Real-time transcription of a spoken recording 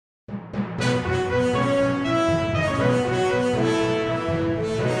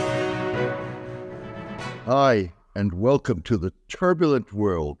Hi, and welcome to the turbulent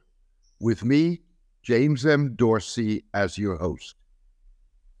world with me, James M. Dorsey, as your host.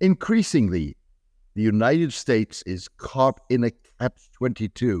 Increasingly, the United States is caught in a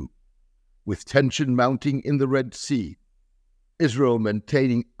catch-22, with tension mounting in the Red Sea, Israel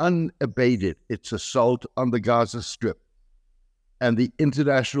maintaining unabated its assault on the Gaza Strip, and the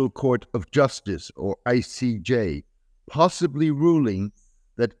International Court of Justice, or ICJ, possibly ruling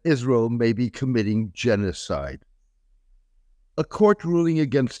that Israel may be committing genocide. A court ruling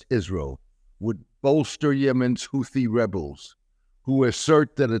against Israel would bolster Yemen's Houthi rebels, who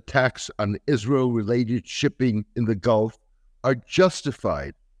assert that attacks on Israel-related shipping in the Gulf are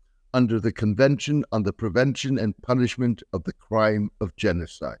justified under the Convention on the Prevention and Punishment of the Crime of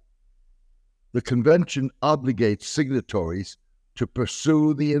Genocide. The convention obligates signatories to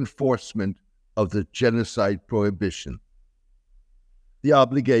pursue the enforcement of the genocide prohibition. The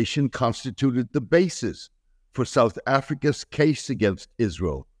obligation constituted the basis for South Africa's case against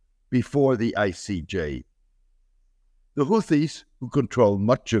Israel before the ICJ. The Houthis, who control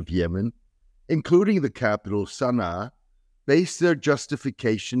much of Yemen, including the capital Sana'a, base their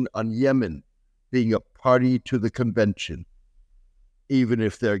justification on Yemen being a party to the convention, even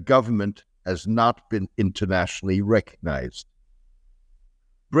if their government has not been internationally recognized.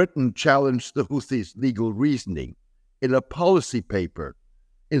 Britain challenged the Houthis' legal reasoning in a policy paper,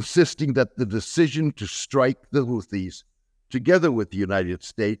 insisting that the decision to strike the Houthis, together with the United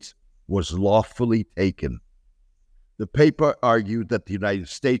States, was lawfully taken. The paper argued that the United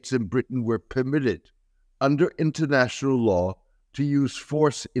States and Britain were permitted, under international law, to use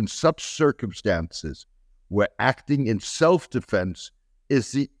force in such circumstances where acting in self-defense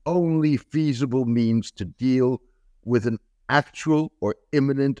is the only feasible means to deal with an actual or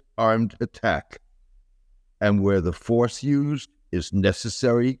imminent armed attack, and where the force used is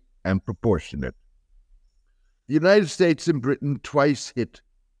necessary and proportionate. The United States and Britain twice hit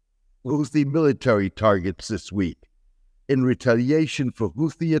Houthi military targets this week in retaliation for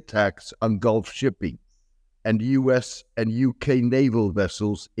Houthi attacks on Gulf shipping and U.S. and U.K. naval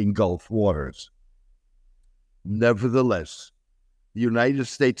vessels in Gulf waters. Nevertheless, the United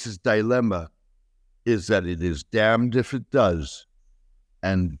States' dilemma is that it is damned if it does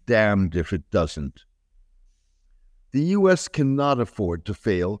and damned if it doesn't. The U.S. cannot afford to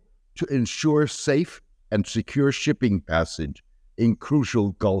fail to ensure safe and secure shipping passage in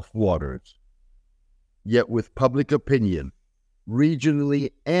crucial Gulf waters. Yet with public opinion,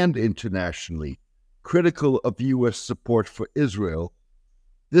 regionally and internationally, critical of U.S. support for Israel,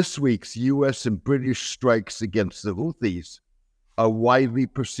 this week's U.S. and British strikes against the Houthis are widely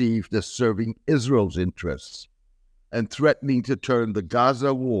perceived as serving Israel's interests and threatening to turn the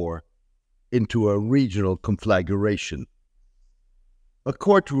Gaza war into a regional conflagration. A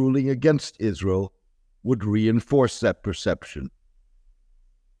court ruling against Israel would reinforce that perception.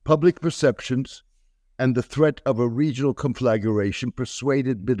 Public perceptions and the threat of a regional conflagration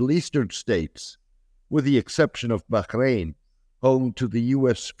persuaded Middle Eastern states, with the exception of Bahrain, home to the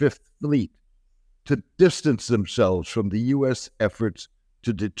U.S. Fifth Fleet, to distance themselves from the U.S. efforts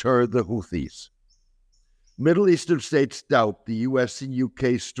to deter the Houthis. Middle Eastern states doubt the U.S. and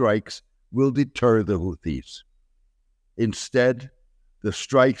U.K. strikes will deter the Houthis. Instead, the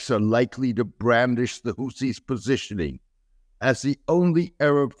strikes are likely to brandish the Houthis' positioning as the only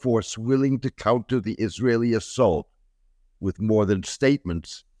Arab force willing to counter the Israeli assault with more than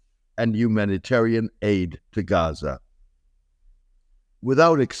statements and humanitarian aid to Gaza.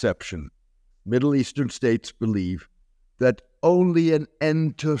 Without exception, Middle Eastern states believe that only an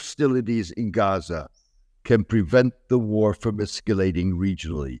end to hostilities in Gaza can prevent the war from escalating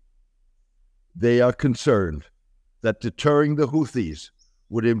regionally. They are concerned that deterring the Houthis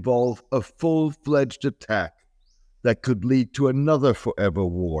would involve a full-fledged attack that could lead to another forever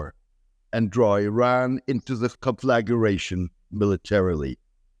war and draw Iran into the conflagration militarily.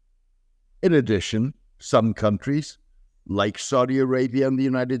 In addition, some countries, like Saudi Arabia and the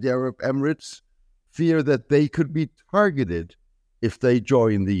United Arab Emirates, fear that they could be targeted if they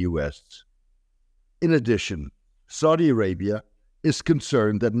join the U.S. In addition, Saudi Arabia is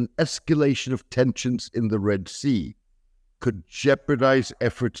concerned that an escalation of tensions in the Red Sea could jeopardize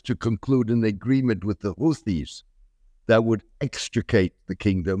efforts to conclude an agreement with the Houthis that would extricate the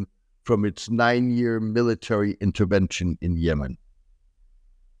kingdom from its 9-year military intervention in Yemen.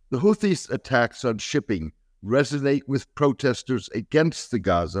 The Houthis' attacks on shipping resonate with protesters against the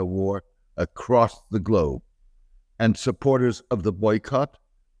Gaza war across the globe and supporters of the Boycott,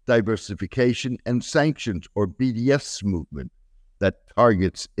 Diversification, and Sanctions, or BDS movement that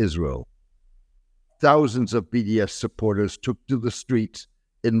targets Israel. Thousands of BDS supporters took to the streets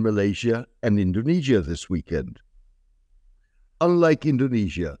in Malaysia and Indonesia this weekend. Unlike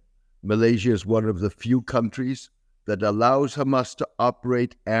Indonesia, Malaysia is one of the few countries that allows Hamas to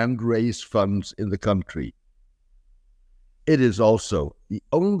operate and raise funds in the country. It is also the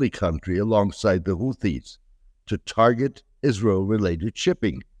only country alongside the Houthis to target Israel-related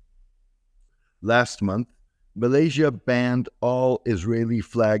shipping. Last month, Malaysia banned all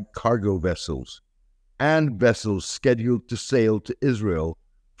Israeli-flagged cargo vessels and vessels scheduled to sail to Israel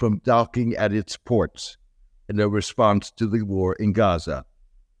from docking at its ports in a response to the war in Gaza.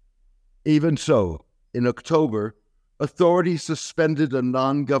 Even so, in October, authorities suspended a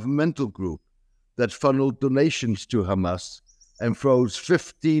non-governmental group that funneled donations to Hamas and froze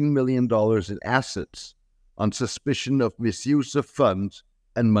 $15 million in assets on suspicion of misuse of funds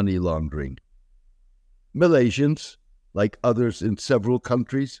and money laundering. Malaysians, like others in several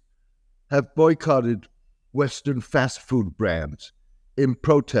countries, have boycotted Western fast food brands in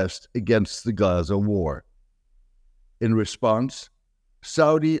protest against the Gaza war. In response,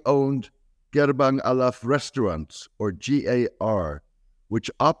 Saudi-owned Gerbang Alaf Restaurants, or GAR, which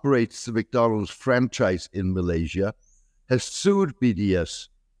operates the McDonald's franchise in Malaysia, has sued BDS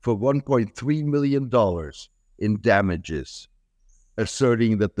for $1.3 million in damages,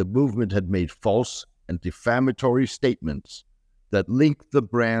 asserting that the movement had made false and defamatory statements that linked the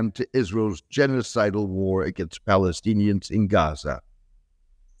brand to Israel's genocidal war against Palestinians in Gaza.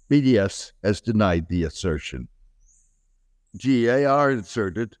 BDS has denied the assertion. GAR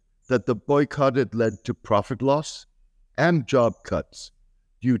asserted that the boycott had led to profit loss and job cuts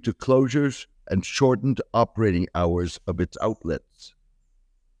due to closures and shortened operating hours of its outlets.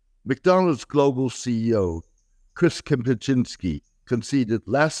 McDonald's global CEO, Chris Kempczynski, conceded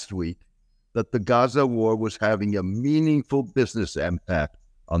last week that the Gaza war was having a meaningful business impact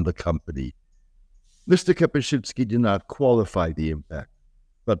on the company. Mr. Kempczynski did not qualify the impact,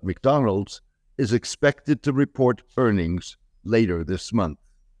 but McDonald's is expected to report earnings later this month.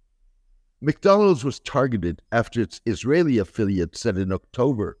 McDonald's was targeted after its Israeli affiliate said in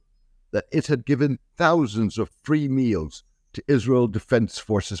October that it had given thousands of free meals to Israel Defense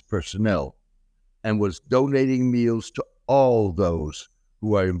Forces personnel and was donating meals to all those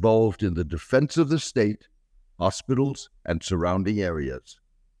who are involved in the defense of the state, hospitals, and surrounding areas.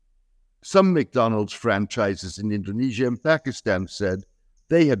 Some McDonald's franchises in Indonesia and Pakistan said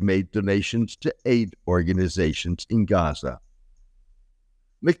they had made donations to aid organizations in Gaza.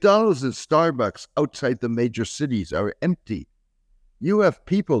 McDonald's and Starbucks outside the major cities are empty. You have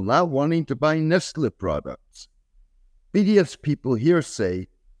people now wanting to buy Nestle products. BDS people here say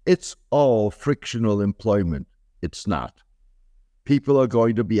it's all frictional employment. It's not. People are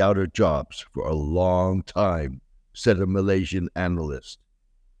going to be out of jobs for a long time, said a Malaysian analyst.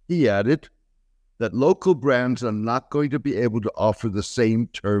 He added that local brands are not going to be able to offer the same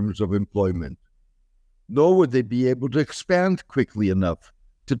terms of employment, nor would they be able to expand quickly enough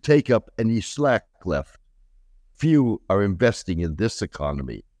to take up any slack left. Few are investing in this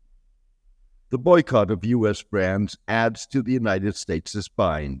economy. The boycott of U.S. brands adds to the United States'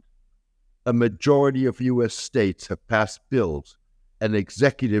 bind. A majority of U.S. states have passed bills and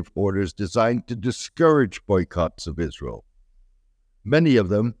executive orders designed to discourage boycotts of Israel. Many of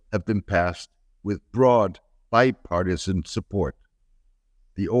them have been passed with broad bipartisan support.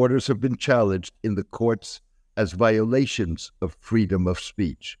 The orders have been challenged in the courts as violations of freedom of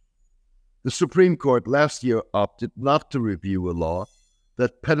speech. The Supreme Court last year opted not to review a law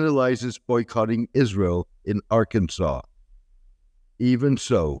that penalizes boycotting Israel in Arkansas. Even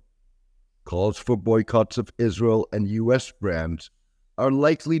so, calls for boycotts of Israel and U.S. brands are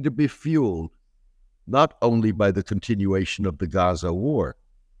likely to be fueled not only by the continuation of the Gaza war,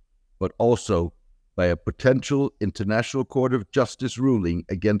 but also by a potential International Court of Justice ruling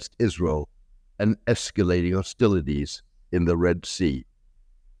against Israel and escalating hostilities in the Red Sea.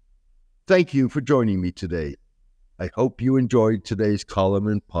 Thank you for joining me today. I hope you enjoyed today's column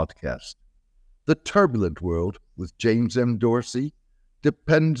and podcast. The turbulent world with James M. Dorsey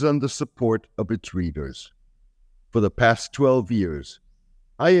depends on the support of its readers. For the past 12 years,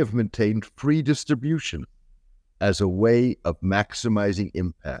 I have maintained free distribution as a way of maximizing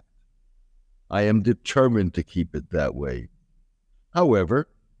impact. I am determined to keep it that way. However,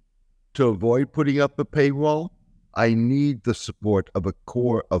 to avoid putting up a paywall, I need the support of a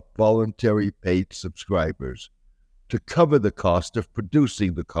core of voluntary paid subscribers to cover the cost of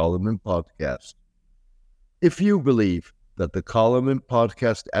producing the column and podcast. If you believe that the column and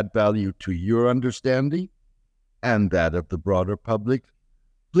podcast add value to your understanding and that of the broader public,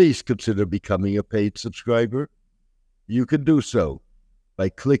 please consider becoming a paid subscriber. You can do so by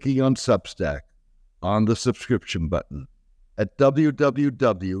clicking on Substack on the subscription button at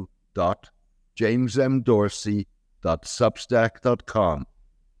www.jamesmdorsey.substack.com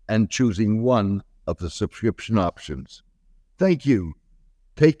and choosing one of the subscription options. Thank you.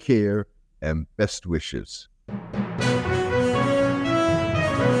 Take care and best wishes.